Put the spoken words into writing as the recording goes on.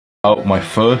out my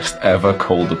first ever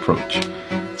cold approach.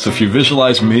 So if you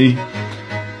visualize me,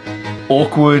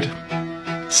 awkward,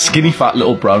 skinny fat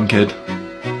little brown kid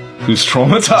who's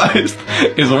traumatized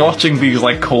is watching these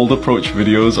like cold approach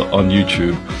videos on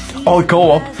YouTube, I'll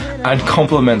go up and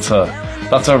compliment her.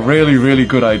 That's a really, really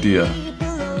good idea.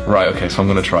 Right, okay, so I'm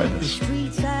gonna try this.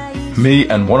 Me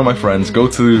and one of my friends go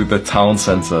to the town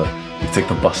centre. We take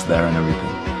the bus there and everything.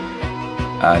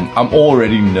 And I'm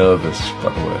already nervous,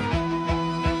 by the way.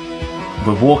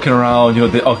 We're walking around, you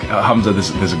know, Hamza,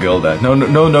 there's a girl there.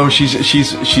 No, she's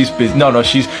busy. No,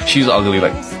 she's ugly,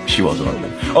 like, she wasn't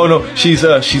ugly. Oh no,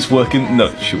 she's working.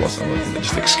 No, she wasn't working.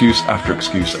 Just excuse after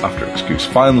excuse after excuse.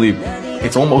 Finally,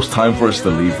 it's almost time for us to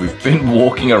leave. We've been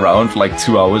walking around for like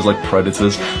 2 hours like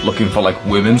predators, looking for like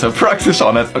women to practice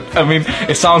on it. I mean,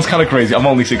 it sounds kind of crazy. I'm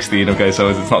only 16, okay, so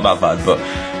it's not that bad, but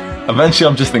eventually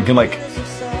I'm just thinking like,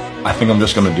 I think I'm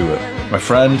just gonna do it. My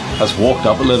friend has walked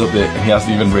up a little bit and he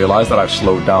hasn't even realized that I've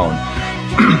slowed down.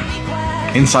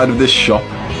 Inside of this shop,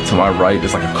 to my right,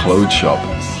 there's like a clothes shop.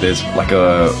 There's like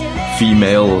a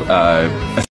female